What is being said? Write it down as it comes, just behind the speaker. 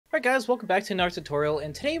Alright guys, welcome back to another tutorial,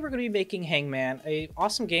 and today we're going to be making Hangman, a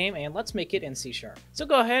awesome game, and let's make it in C#. So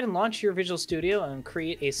go ahead and launch your Visual Studio and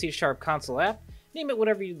create a C# console app, name it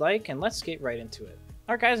whatever you'd like, and let's get right into it.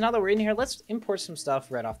 Alright guys, now that we're in here, let's import some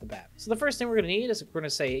stuff right off the bat. So the first thing we're going to need is we're going to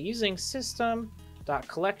say using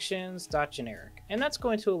system.collections.generic, and that's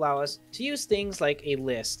going to allow us to use things like a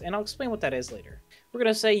list, and I'll explain what that is later. We're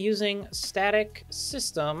going to say using static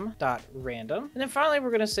system.random. And then finally, we're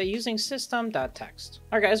going to say using system.text.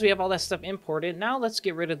 All right, guys, we have all that stuff imported. Now let's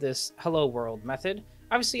get rid of this hello world method.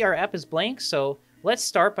 Obviously, our app is blank, so let's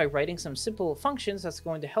start by writing some simple functions that's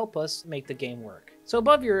going to help us make the game work. So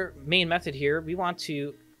above your main method here, we want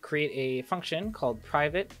to create a function called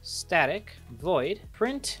private static void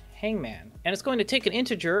print hangman. And it's going to take an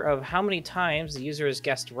integer of how many times the user has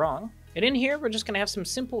guessed wrong. And in here, we're just going to have some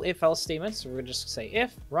simple if-else statements. So we're going to just say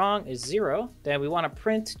if wrong is 0, then we want to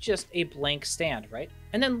print just a blank stand, right?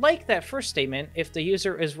 And then like that first statement, if the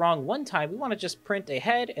user is wrong one time, we want to just print a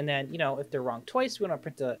head. And then, if they're wrong twice, we want to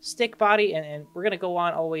print a stick body. And we're going to go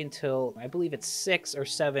on all the way until, I believe it's 6 or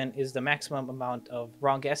 7 is the maximum amount of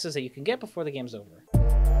wrong guesses that you can get before the game's over.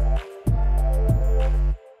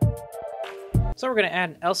 So we're going to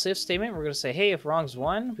add an else if statement. We're going to say, hey, if wrong's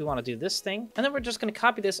 1, we want to do this thing. And then we're just going to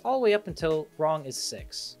copy this all the way up until wrong is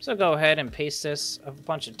 6. So go ahead and paste this a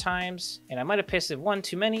bunch of times. And I might have pasted one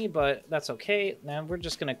too many, but that's okay. Now we're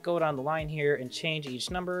just going to go down the line here and change each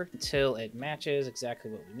number until it matches exactly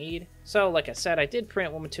what we need. So like I said, I did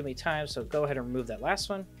print one too many times, so go ahead and remove that last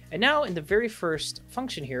one. And now in the very first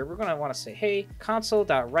function here, we're going to want to say, hey,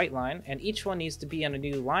 console.writeLine, and each one needs to be on a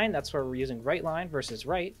new line. That's why we're using writeLine versus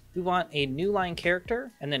write. We want a new line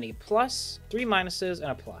character, and then a plus, 3 minuses,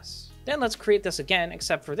 and a plus. Then let's create this again,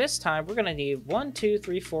 except for this time, we're going to need 1, 2,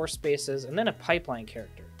 3, 4 spaces, and then a pipeline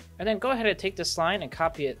character. And then go ahead and take this line and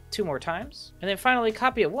copy it 2 more times. And then finally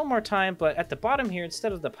copy it 1 more time, but at the bottom here,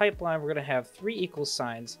 instead of the pipeline, we're going to have 3 equal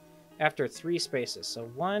signs after 3 spaces.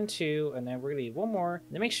 So 1, 2, and then we're gonna need 1 more.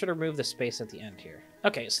 And then make sure to remove the space at the end here.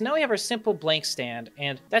 Okay, so now we have our simple blank stand,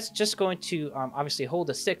 and that's just going to obviously hold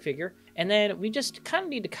a stick figure. And then we just kind of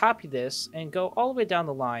need to copy this and go all the way down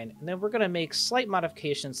the line. And then we're gonna make slight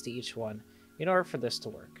modifications to each one in order for this to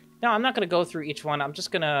work. Now, I'm not gonna go through each one. I'm just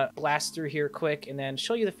gonna blast through here quick and then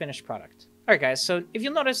show you the finished product. Alright guys, so if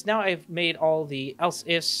you'll notice, now I've made all the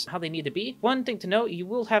else-ifs how they need to be. One thing to note, you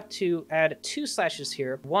will have to add 2 slashes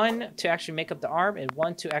here. 1 to actually make up the arm, and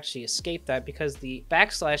 1 to actually escape that, because the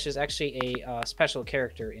backslash is actually a special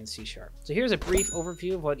character in C#. So here's a brief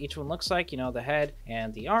overview of what each one looks like, the head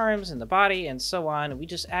and the arms and the body and so on. We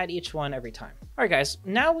just add each one every time. Alright guys,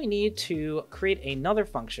 now we need to create another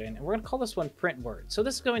function, and we're going to call this one print word. So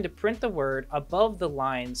this is going to print the word above the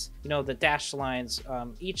lines, the dashed lines,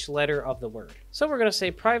 each letter of the word. So we're going to say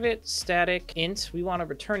private static int. We want to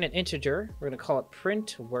return an integer. We're going to call it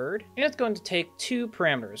print word, and it's going to take 2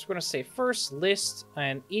 parameters. We're going to say first list,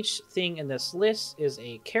 and each thing in this list is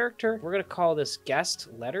a character. We're going to call this guessed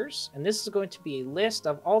letters, and this is going to be a list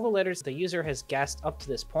of all the letters the user has guessed up to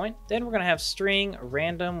this point. Then we're going to have string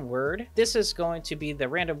random word. This is going to be the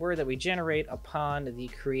random word that we generate upon the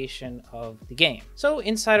creation of the game. So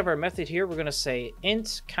inside of our method here, we're going to say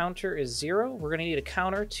int counter is 0. We're going to need a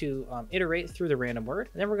counter to iterate through the random word.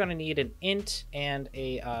 And then we're going to need an int and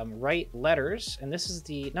a write letters, and this is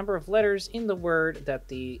the number of letters in the word that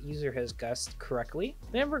the user has guessed correctly.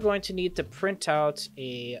 Then we're going to need to print out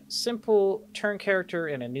a simple turn character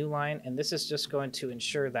and a new line, and this is just going to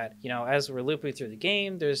ensure that as we're looping through the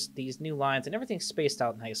game, there's these new lines and everything's spaced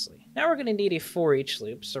out nicely. Now we're going to need a for each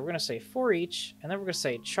loop, so we're going to say for each, and then we're going to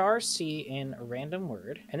say char c in a random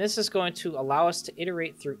word, and this is going to allow us to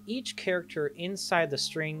iterate through each character inside the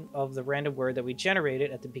string of the random word that we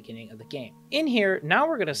generated at the beginning of the game. In here, now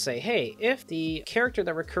we're going to say, hey, if the character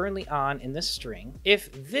that we're currently on in this string,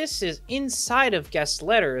 if this is inside of guessed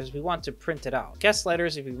letters, we want to print it out. Guessed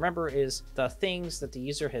letters, if you remember, is the things that the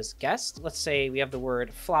user has guessed. Let's say we have the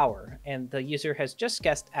word flower, and the user has just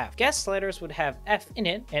guessed F. Guessed letters would have F in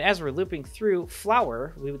it, and as we're looping through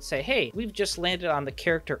flower, we would say, hey, we've just landed on the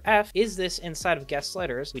character F. Is this inside of guessed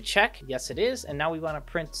letters? We check, yes it is, and now we want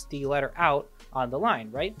to print the letter out on the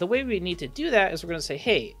line, right? The way we need to do that is we're going to say,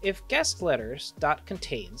 hey, if guessed letters dot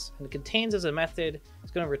contains, and the contains is a method,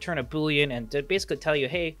 it's going to return a boolean and to basically tell you,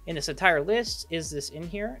 hey, in this entire list, is this in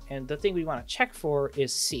here? And the thing we want to check for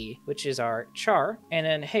is C, which is our char. And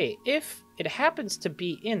then, hey, if it happens to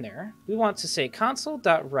be in there, we want to say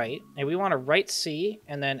console.write, and we want to write C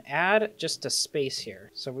and then add just a space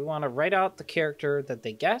here. So we want to write out the character that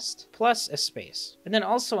they guessed plus a space. And then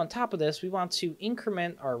also on top of this, we want to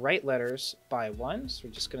increment our write letters by 1. So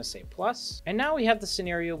we're just going to say plus. And now we have the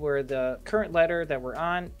scenario where the current letter that we're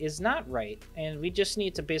on is not right, and we just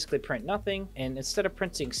need to basically print nothing. And instead of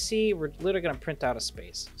printing C, we're literally going to print out a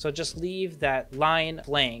space. So just leave that line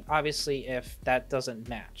blank, obviously, if that doesn't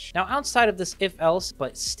match. Now, outside of this if else,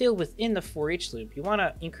 but still within the for each loop, you want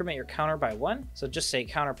to increment your counter by 1. So just say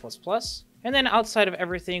counter plus plus. And then outside of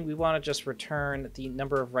everything, we want to just return the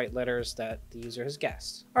number of right letters that the user has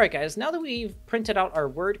guessed. All right, guys, now that we've printed out our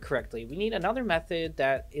word correctly, we need another method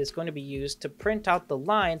that is going to be used to print out the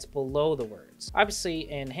lines below the words. Obviously,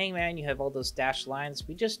 in Hangman, you have all those dashed lines.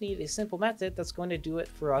 We just need a simple method that's going to do it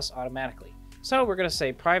for us automatically. So we're going to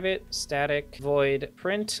say private static void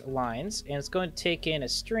print lines, and it's going to take in a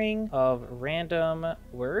string of random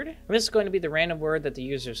word. And this is going to be the random word that the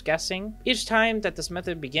user is guessing. Each time that this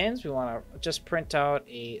method begins, we want to just print out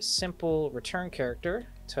a simple return character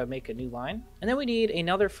to make a new line. And then we need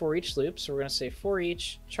another for each loop. So we're going to say for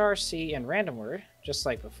each char C and random word, just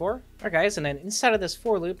like before. All right, guys, and then inside of this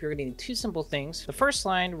for loop, you're going to need two simple things. The first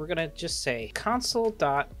line, we're going to just say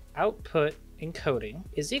console.output encoding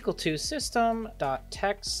is equal to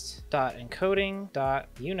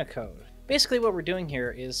system.text.encoding.unicode. Basically what we're doing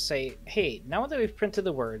here is say, hey, now that we've printed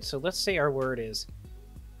the word, so let's say our word is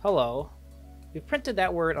hello, we've printed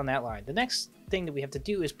that word on that line. The next thing that we have to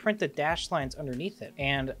do is print the dashed lines underneath it,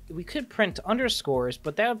 and we could print underscores,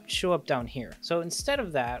 but that would show up down here. So instead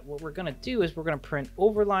of that, what we're going to do is we're going to print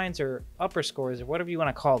overlines or upper scores or whatever you want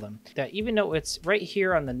to call them, that even though it's right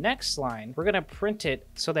here on the next line, we're going to print it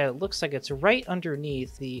so that it looks like it's right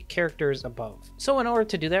underneath the characters above. So in order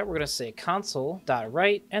to do that, we're going to say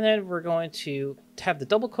console.write, and then we're going to have the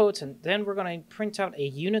double quotes, and then we're going to print out a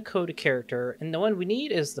Unicode character, and the one we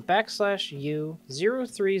need is the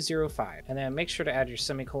 \U0305, and then make sure to add your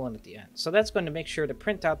semicolon at the end. So that's going to make sure to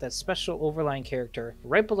print out that special overline character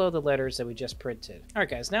right below the letters that we just printed. All right,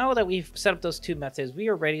 guys, now that we've set up those two methods, we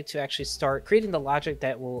are ready to actually start creating the logic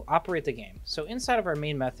that will operate the game. So inside of our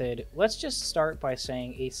main method, let's just start by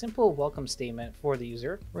saying a simple welcome statement for the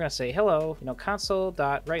user. We're going to say hello,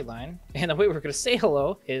 console.writeLine, and the way we're going to say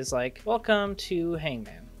hello is like welcome to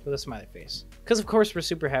Hangman with a smiley face, because of course we're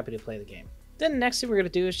super happy to play the game. Then the next thing we're going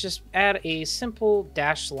to do is just add a simple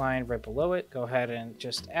dashed line right below it. Go ahead and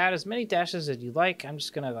just add as many dashes as you like. I'm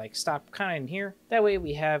just going to stop kind of in here. That way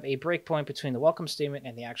we have a breakpoint between the welcome statement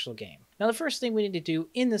and the actual game. Now the first thing we need to do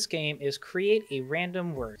in this game is create a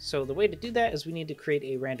random word. So the way to do that is we need to create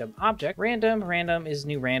a random object. Random is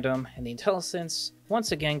new random, and the IntelliSense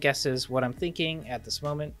once again guesses what I'm thinking at this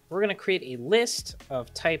moment. We're going to create a list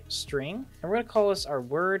of type string, and we're going to call this our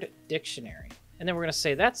word dictionary. And then we're going to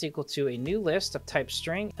say that's equal to a new list of type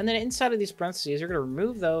string. And then inside of these parentheses, you're going to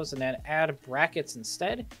remove those and then add brackets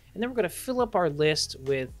instead. And then we're going to fill up our list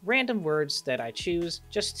with random words that I choose,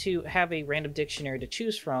 just to have a random dictionary to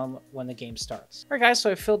choose from when the game starts. All right, guys, so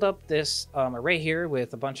I filled up this array here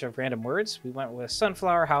with a bunch of random words. We went with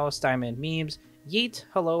sunflower, house, diamond, memes, yeet,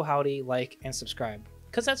 hello, howdy, like, and subscribe,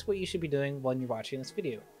 because that's what you should be doing when you're watching this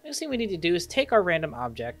video. Next thing we need to do is take our random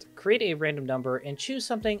object, create a random number, and choose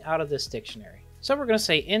something out of this dictionary. So we're going to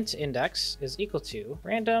say int index is equal to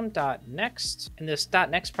random.next, and this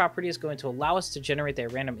 .next property is going to allow us to generate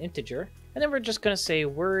that random integer. And then we're just going to say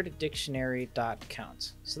word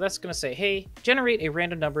dictionary.count. So that's going to say, hey, generate a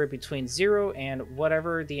random number between 0 and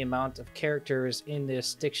whatever the amount of characters in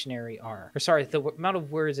this dictionary are. Or sorry, the amount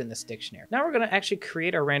of words in this dictionary. Now we're going to actually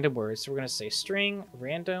create our random words. So we're going to say string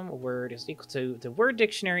random word is equal to the word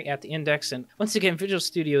dictionary at the index. And once again, Visual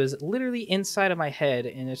Studio is literally inside of my head,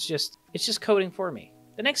 and it's just coding for me.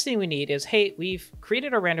 The next thing we need is, hey, we've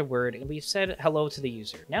created a random word and we've said hello to the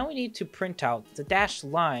user. Now we need to print out the dashed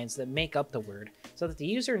lines that make up the word so that the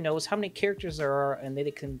user knows how many characters there are and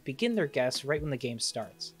they can begin their guess right when the game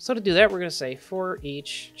starts. So to do that, we're going to say for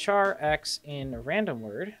each char x in a random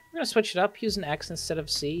word. We're going to switch it up, use an x instead of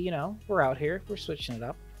c. You know, we're out here, we're switching it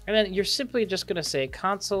up. And then you're simply just going to say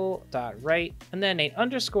console.write and then an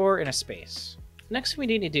underscore and a space. Next thing we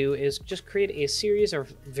need to do is just create a series of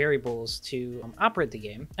variables to operate the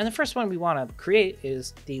game. And the first one we want to create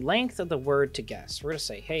is the length of the word to guess. We're going to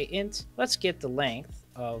say, hey, int, let's get the length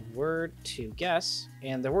of word to guess,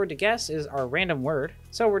 and the word to guess is our random word.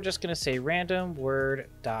 So we're just going to say random word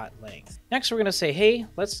dot length. Next, we're going to say, hey,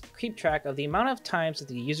 let's keep track of the amount of times that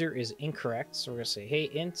the user is incorrect. So we're going to say, hey,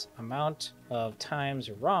 int amount of times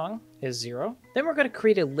wrong is 0. Then we're going to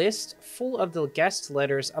create a list full of the guessed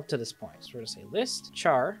letters up to this point. So we're going to say list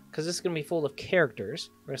char, because this is going to be full of characters.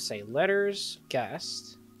 We're going to say letters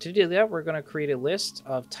guessed. To do that, we're going to create a list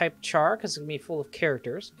of type char because it's going to be full of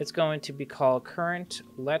characters. It's going to be called current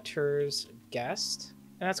letters guessed,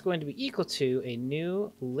 and that's going to be equal to a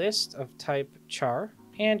new list of type char,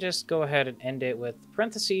 and just go ahead and end it with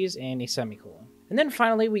parentheses and a semicolon. And then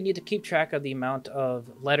finally, we need to keep track of the amount of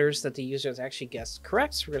letters that the user has actually guessed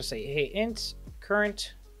correct. So we're going to say, hey, int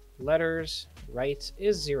current letters right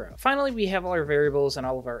is 0. Finally, we have all our variables and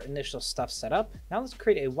all of our initial stuff set up. Now let's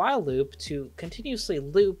create a while loop to continuously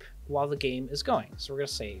loop while the game is going. So we're going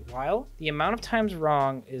to say while the amount of times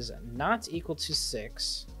wrong is not equal to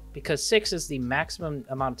 6, because 6 is the maximum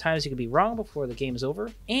amount of times you can be wrong before the game is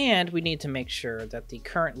over. And we need to make sure that the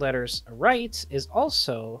current letters right is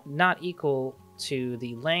also not equal to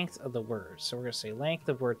the length of the word. So we're going to say length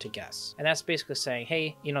of word to guess. And that's basically saying,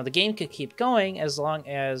 hey, the game could keep going as long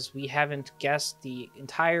as we haven't guessed the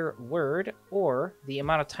entire word or the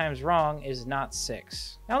amount of times wrong is not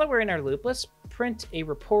 6. Now that we're in our loop, let's print a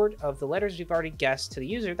report of the letters we've already guessed to the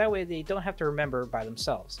user. That way they don't have to remember by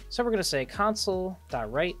themselves. So we're going to say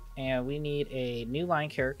console.write, and we need a new line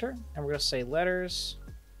character. And we're going to say letters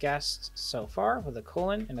guessed so far with a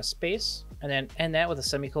colon and a space, and then end that with a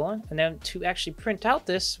semicolon. And then to actually print out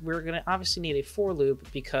this, we're going to obviously need a for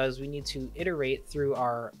loop because we need to iterate through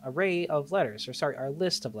our array of letters, or sorry, our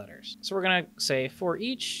list of letters. So we're going to say for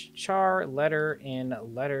each char letter in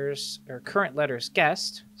letters or current letters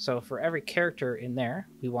guessed. So for every character in there,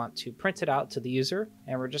 we want to print it out to the user,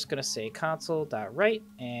 and we're just going to say console.write,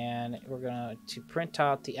 and we're going to print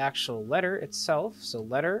out the actual letter itself. So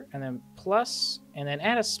letter and then plus, and then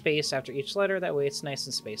add a space after each letter. That way it's nice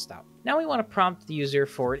and spaced out. Now we want to prompt the user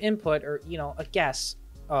for an input, or a guess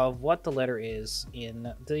of what the letter is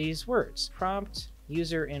in these words. Prompt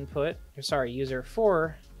user input, or sorry, user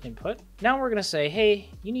for input. Now we're going to say, hey,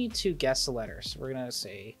 you need to guess the letter. So we're going to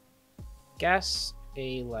say guess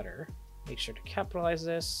a letter. Make sure to capitalize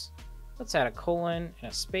this. Let's add a colon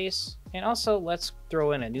and a space. And also let's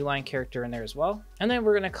throw in a new line character in there as well. And then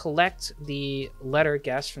we're going to collect the letter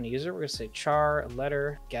guessed from the user. We're going to say char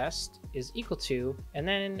letter guessed is equal to, and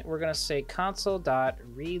then we're going to say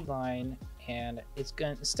console.readLine, and it's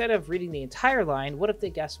going to, instead of reading the entire line, what if they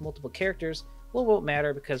guess multiple characters? Well, it won't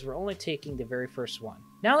matter because we're only taking the very first one.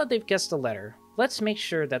 Now that they've guessed a letter, let's make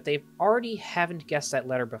sure that they already haven't guessed that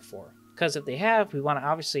letter before. Because if they have, we want to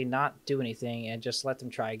obviously not do anything and just let them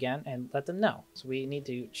try again and let them know. So we need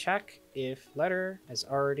to check if letter has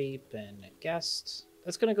already been guessed.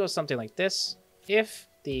 It's going to go something like this. If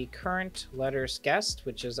the current letters guessed,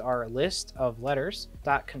 which is our list of letters,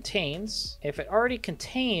 dot contains, if it already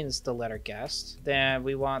contains the letter guessed, then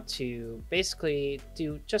we want to basically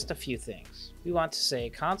do just a few things. We want to say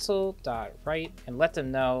console.write and let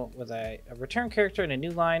them know with a return character and a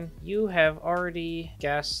new line, you have already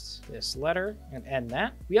guessed this letter, and end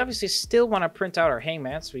that. We obviously still want to print out our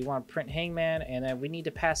Hangman, so we want to print Hangman, and then we need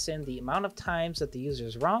to pass in the amount of times that the user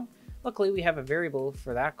is wrong. Luckily, we have a variable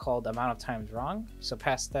for that called amount of times wrong, so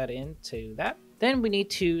pass that into that. Then we need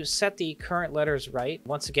to set the current letters right.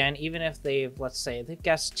 Once again, even if let's say they've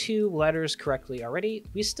guessed 2 letters correctly already,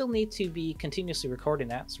 we still need to be continuously recording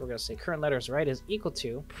that. So we're going to say current letters right is equal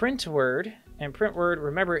to print word, and print word,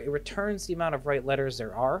 remember, it returns the amount of right letters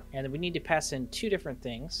there are, and then we need to pass in 2 different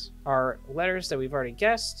things, our letters that we've already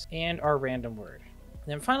guessed and our random word. And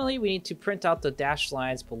then finally, we need to print out the dashed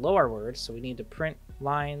lines below our word. So we need to print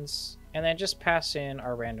lines and then just pass in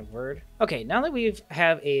our random word. Okay, now that we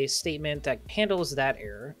have a statement that handles that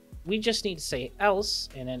error, we just need to say else.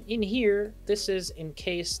 And then in here, this is in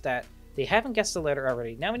case that they haven't guessed the letter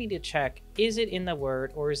already. Now we need to check, is it in the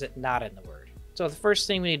word or is it not in the word? So the first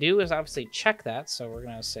thing we need to do is obviously check that. So we're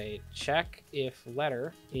going to say check if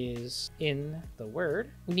letter is in the word.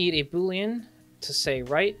 We need a Boolean to say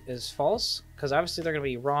right is false, because obviously they're going to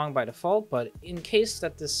be wrong by default, but in case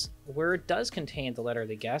that this word does contain the letter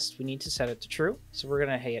they guessed, we need to set it to true. So we're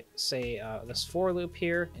going to say this for loop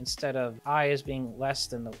here, instead of I as being less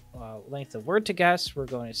than the length of word to guess, we're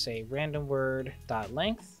going to say random word dot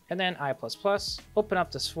length, and then I++, open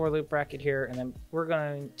up this for loop bracket here, and then we're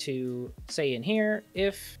going to say in here,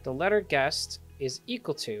 if the letter guessed is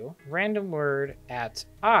equal to random word at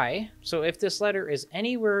I. So if this letter is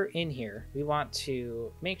anywhere in here, we want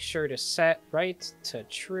to make sure to set right to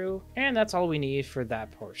true. And that's all we need for that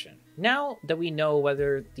portion. Now that we know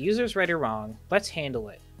whether the user is right or wrong, let's handle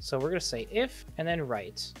it. So we're going to say if and then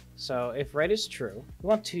right. So if right is true, we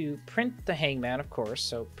want to print the hangman, of course.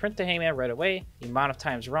 So print the hangman right away. The amount of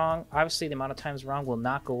times wrong, obviously the amount of times wrong will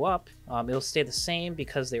not go up. It'll stay the same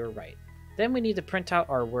because they were right. Then we need to print out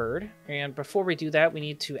our word. And before we do that, we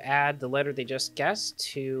need to add the letter they just guessed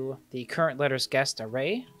to the current letters guessed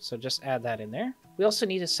array. So just add that in there. We also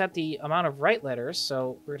need to set the amount of right letters.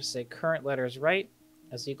 So we're going to say current letters right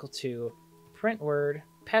is equal to print word,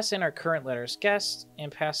 pass in our current letters guessed,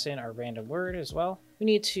 and pass in our random word as well. We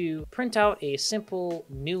need to print out a simple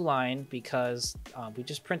new line because we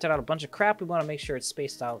just printed out a bunch of crap. We want to make sure it's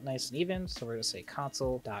spaced out nice and even. So we're going to say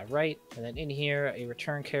console.write, and then in here, a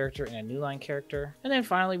return character and a new line character. And then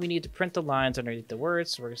finally, we need to print the lines underneath the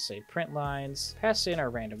words. So we're going to say print lines, pass in our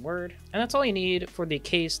random word. And that's all you need for the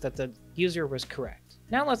case that the user was correct.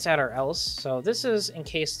 Now let's add our else. So this is in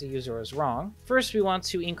case the user was wrong. First, we want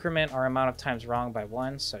to increment our amount of times wrong by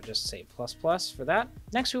 1. So just say ++ for that.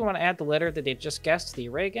 Next, we want to add the letter that they just guessed to the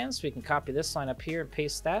array again. So we can copy this line up here and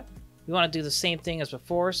paste that. We want to do the same thing as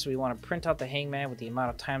before. So we want to print out the hangman with the amount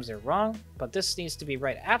of times they're wrong. But this needs to be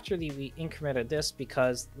right after we incremented this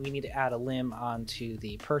because we need to add a limb onto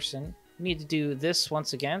the person. We need to do this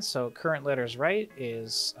once again. So current letters right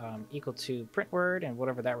is equal to print word and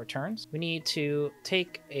whatever that returns. We need to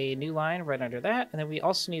take a new line right under that. And then we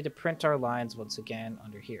also need to print our lines once again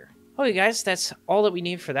under here. Okay guys, that's all that we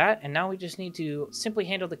need for that. And now we just need to simply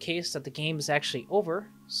handle the case that the game is actually over.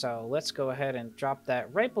 So let's go ahead and drop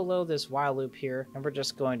that right below this while loop here. And we're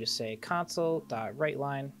just going to say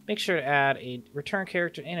console.writeLine. Make sure to add a return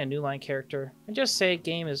character and a new line character. And just say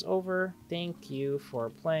game is over. Thank you for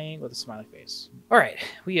playing with a smiley face. All right,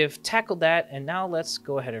 we have tackled that. And now let's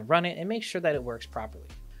go ahead and run it and make sure that it works properly.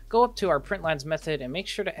 Go up to our printlines method and make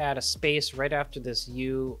sure to add a space right after this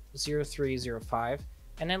U0305.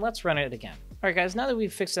 And then let's run it again. All right, guys, now that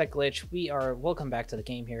we've fixed that glitch, we are welcome back to the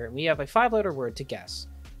game here. We have a 5-letter word to guess.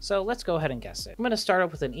 So let's go ahead and guess it. I'm going to start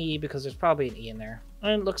off with an E because there's probably an E in there.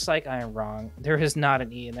 And it looks like I am wrong. There is not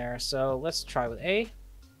an E in there. So let's try with A.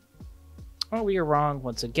 Oh, we are wrong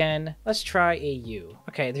once again. Let's try a U.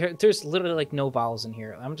 Okay, there's literally like no vowels in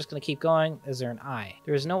here. I'm just going to keep going. Is there an I?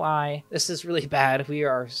 There is no I. This is really bad. We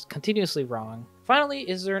are continuously wrong. Finally,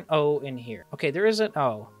 is there an O in here? Okay, there is an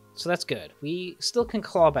O. So that's good. We still can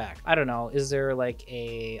claw back. I don't know. Is there like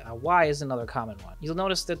a Y is another common one. You'll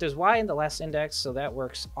notice that there's Y in the last index, so that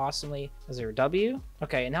works awesomely. Is there a W?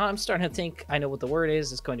 Okay, now I'm starting to think I know what the word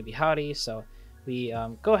is. It's going to be howdy. So we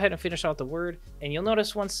go ahead and finish out the word. And you'll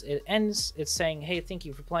notice once it ends, it's saying, hey, thank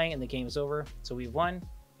you for playing, and the game is over. So we've won.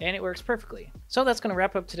 And it works perfectly. So that's going to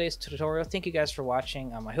wrap up today's tutorial. Thank you guys for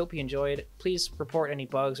watching. I hope you enjoyed. Please report any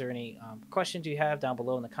bugs or any questions you have down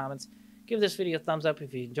below in the comments. Give this video a thumbs up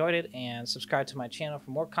if you enjoyed it, and subscribe to my channel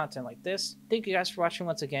for more content like this. Thank you guys for watching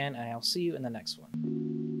once again, and I'll see you in the next one.